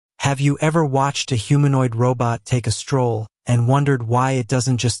Have you ever watched a humanoid robot take a stroll and wondered why it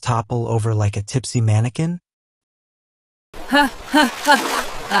doesn't just topple over like a tipsy mannequin?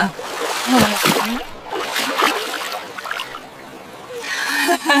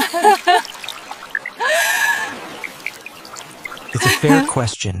 It's a fair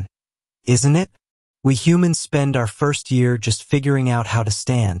question, isn't it? We humans spend our first year just figuring out how to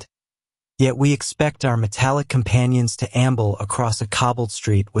stand, yet we expect our metallic companions to amble across a cobbled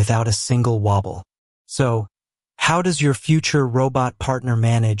street without a single wobble. So, how does your future robot partner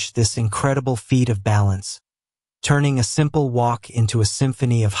manage this incredible feat of balance, turning a simple walk into a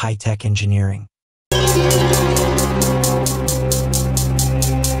symphony of high-tech engineering?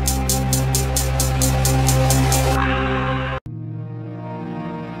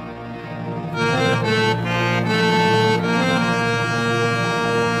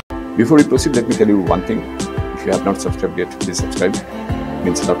 Before we proceed, let me tell you one thing. If you have not subscribed yet, please subscribe. It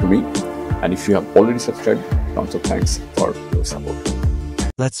means a lot to me. And if you have already subscribed, tons of thanks for your support.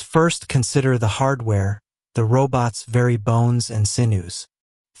 Let's first consider the hardware, the robot's very bones and sinews.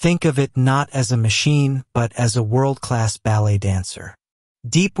 Think of it not as a machine, but as a world-class ballet dancer.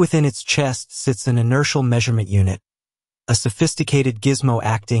 Deep within its chest sits an inertial measurement unit, a sophisticated gizmo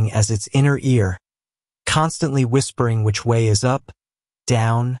acting as its inner ear, constantly whispering which way is up,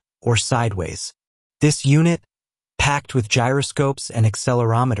 down, or sideways. This unit, packed with gyroscopes and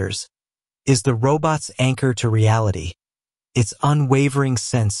accelerometers, is the robot's anchor to reality, its unwavering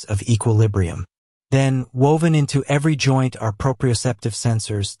sense of equilibrium. Then, woven into every joint are proprioceptive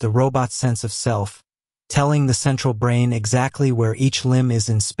sensors, the robot's sense of self, telling the central brain exactly where each limb is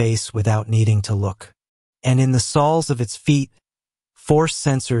in space without needing to look. And in the soles of its feet, force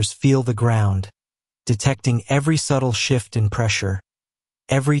sensors feel the ground, detecting every subtle shift in pressure,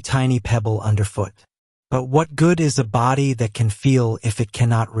 every tiny pebble underfoot. But what good is a body that can feel if it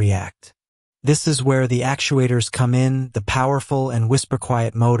cannot react? This is where the actuators come in, the powerful and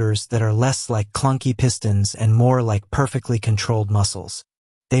whisper-quiet motors that are less like clunky pistons and more like perfectly controlled muscles.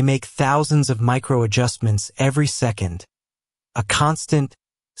 They make thousands of micro-adjustments every second, a constant,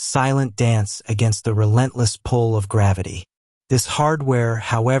 silent dance against the relentless pull of gravity. This hardware,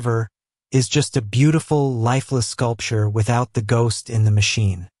 however, is just a beautiful, lifeless sculpture without the ghost in the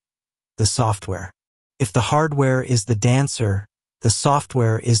machine, the software. If the hardware is the dancer, the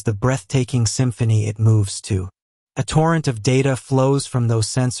software is the breathtaking symphony it moves to. A torrent of data flows from those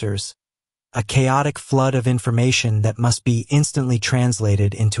sensors, a chaotic flood of information that must be instantly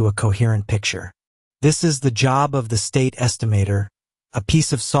translated into a coherent picture. This is the job of the state estimator, a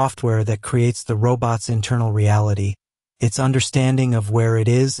piece of software that creates the robot's internal reality, its understanding of where it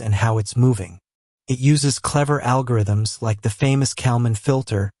is and how it's moving. It uses clever algorithms like the famous Kalman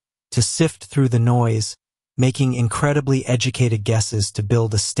filter to sift through the noise, making incredibly educated guesses to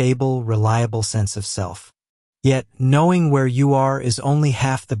build a stable, reliable sense of self. Yet, knowing where you are is only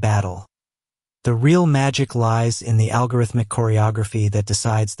half the battle. The real magic lies in the algorithmic choreography that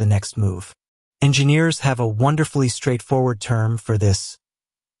decides the next move. Engineers have a wonderfully straightforward term for this: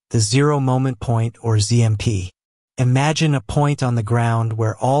 the zero moment point, or ZMP. Imagine a point on the ground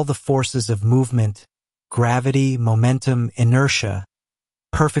where all the forces of movement, gravity, momentum, inertia,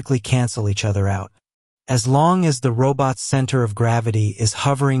 perfectly cancel each other out. As long as the robot's center of gravity is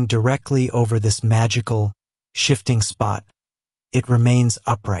hovering directly over this magical, shifting spot, it remains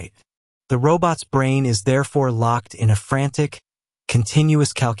upright. The robot's brain is therefore locked in a frantic,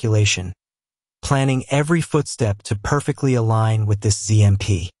 continuous calculation, planning every footstep to perfectly align with this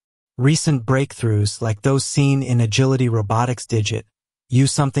ZMP. Recent breakthroughs, like those seen in agility robotics digit,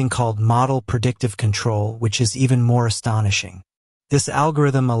 use something called model predictive control, which is even more astonishing. This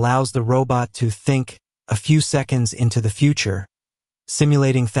algorithm allows the robot to think a few seconds into the future,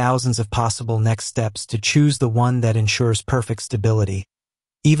 simulating thousands of possible next steps to choose the one that ensures perfect stability,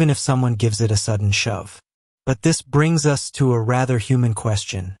 even if someone gives it a sudden shove. But this brings us to a rather human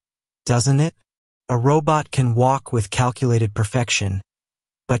question, doesn't it? A robot can walk with calculated perfection,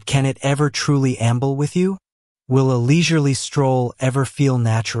 but can it ever truly amble with you? Will a leisurely stroll ever feel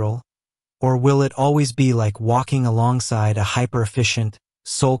natural? Or will it always be like walking alongside a hyper-efficient,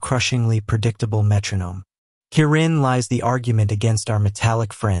 soul-crushingly predictable metronome? Herein lies the argument against our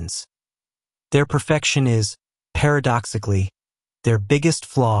metallic friends. Their perfection is, paradoxically, their biggest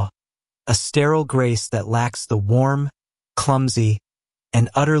flaw, a sterile grace that lacks the warm, clumsy, and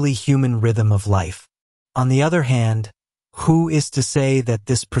utterly human rhythm of life. On the other hand, who is to say that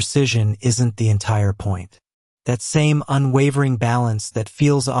this precision isn't the entire point? That same unwavering balance that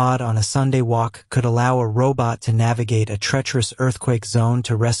feels odd on a Sunday walk could allow a robot to navigate a treacherous earthquake zone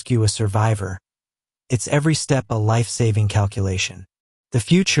to rescue a survivor. It's every step a life-saving calculation. The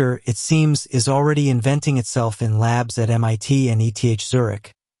future, it seems, is already inventing itself in labs at MIT and ETH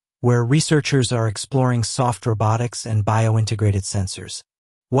Zurich, where researchers are exploring soft robotics and bio-integrated sensors.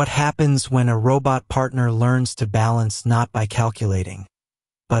 What happens when a robot partner learns to balance not by calculating,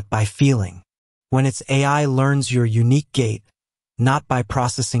 but by feeling? When its AI learns your unique gait, not by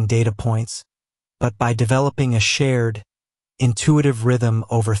processing data points, but by developing a shared, intuitive rhythm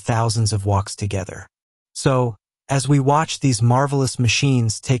over thousands of walks together. So, as we watch these marvelous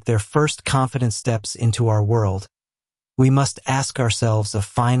machines take their first confident steps into our world, we must ask ourselves a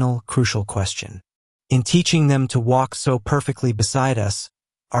final, crucial question. In teaching them to walk so perfectly beside us,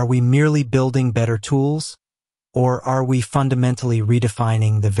 are we merely building better tools, or are we fundamentally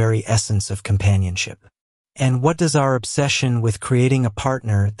redefining the very essence of companionship? And what does our obsession with creating a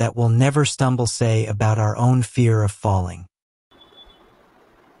partner that will never stumble say about our own fear of falling?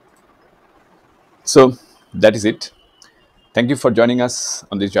 So that is it. Thank you for joining us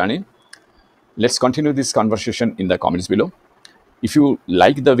on this journey. Let's continue this conversation in the comments below. If you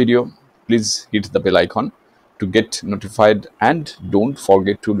like the video, please hit the bell icon to get notified, and don't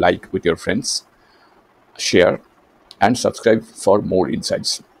forget to like with your friends, share and subscribe for more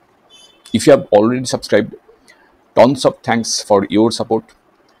insights. If you have already subscribed, tons of thanks for your support.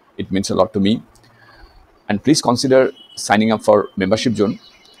 It means a lot to me. And please consider signing up for membership zone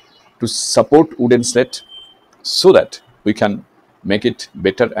to support Wooden Slate so that we can make it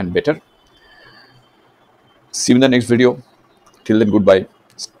better and better. See you in the next video. Till then, goodbye.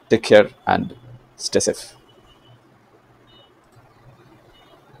 Take care and stay safe.